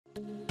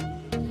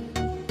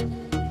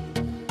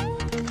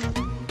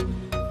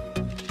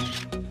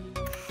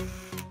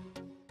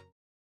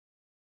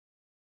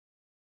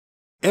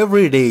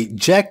Every day,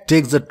 Jack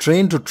takes the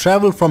train to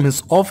travel from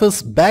his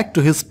office back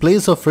to his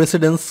place of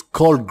residence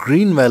called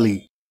Green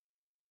Valley.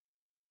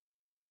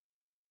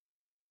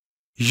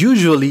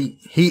 Usually,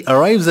 he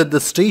arrives at the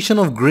station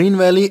of Green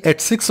Valley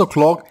at 6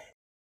 o'clock,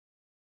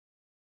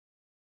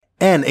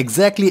 and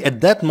exactly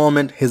at that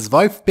moment his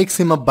wife picks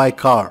him up by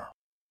car.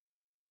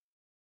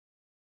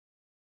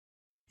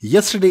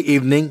 Yesterday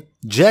evening,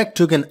 Jack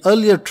took an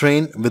earlier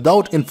train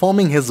without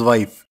informing his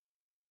wife,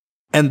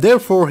 and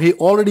therefore he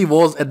already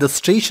was at the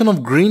station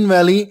of Green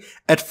Valley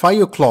at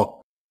 5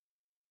 o'clock.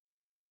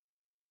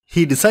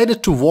 He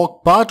decided to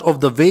walk part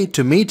of the way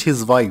to meet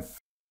his wife.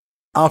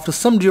 After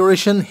some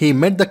duration, he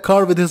met the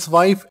car with his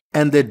wife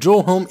and they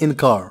drove home in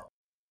car.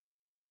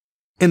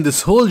 In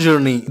this whole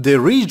journey, they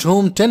reached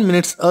home 10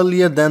 minutes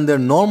earlier than their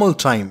normal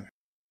time.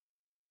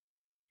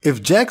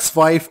 If Jack's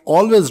wife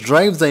always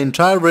drives the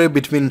entire way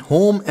between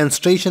home and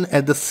station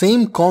at the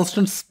same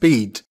constant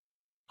speed,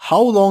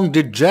 how long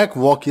did Jack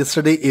walk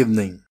yesterday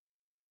evening?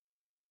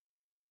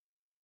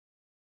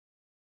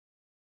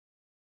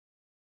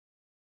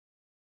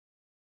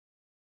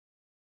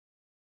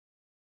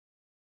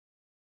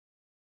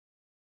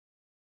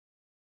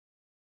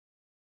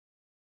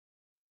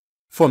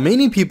 For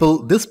many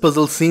people, this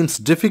puzzle seems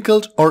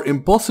difficult or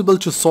impossible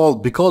to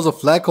solve because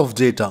of lack of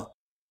data.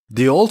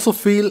 They also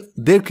feel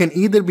there can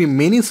either be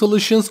many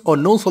solutions or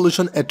no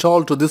solution at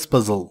all to this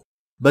puzzle.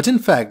 But in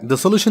fact, the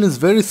solution is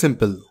very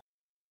simple.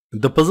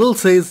 The puzzle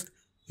says,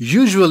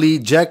 usually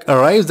Jack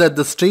arrives at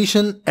the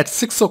station at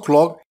 6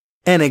 o'clock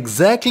and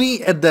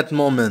exactly at that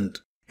moment,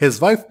 his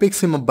wife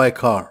picks him up by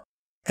car.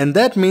 And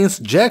that means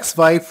Jack's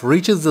wife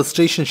reaches the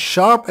station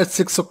sharp at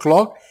 6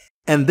 o'clock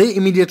and they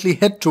immediately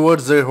head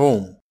towards their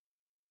home.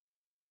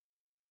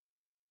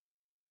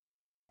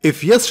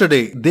 If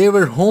yesterday they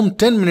were home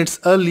 10 minutes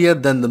earlier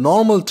than the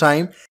normal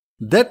time,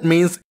 that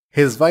means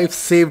his wife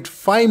saved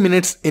 5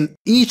 minutes in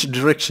each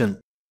direction.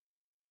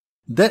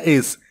 That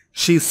is,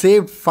 she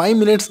saved 5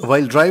 minutes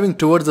while driving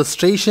towards the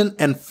station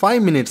and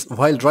 5 minutes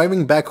while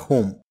driving back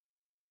home.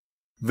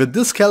 With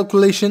this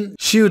calculation,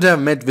 she would have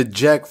met with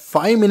Jack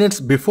 5 minutes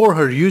before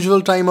her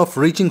usual time of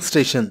reaching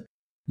station,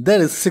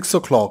 that is 6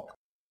 o'clock.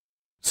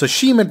 So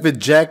she met with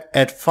Jack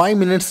at 5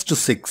 minutes to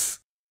 6.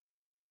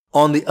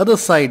 On the other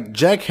side,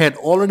 Jack had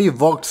already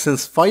walked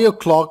since 5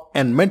 o'clock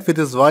and met with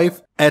his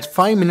wife at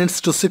 5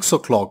 minutes to 6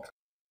 o'clock.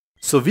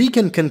 So we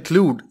can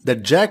conclude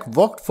that Jack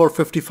walked for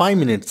 55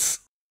 minutes.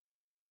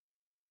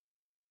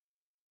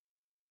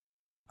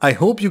 I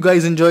hope you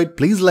guys enjoyed.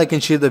 Please like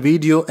and share the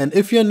video, and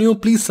if you are new,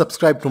 please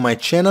subscribe to my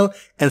channel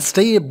and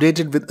stay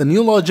updated with a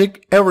new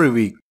logic every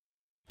week.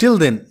 Till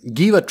then,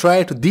 give a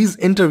try to these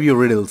interview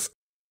riddles.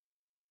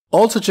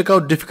 Also check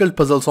out difficult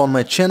puzzles on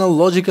my channel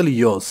Logically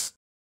Yours.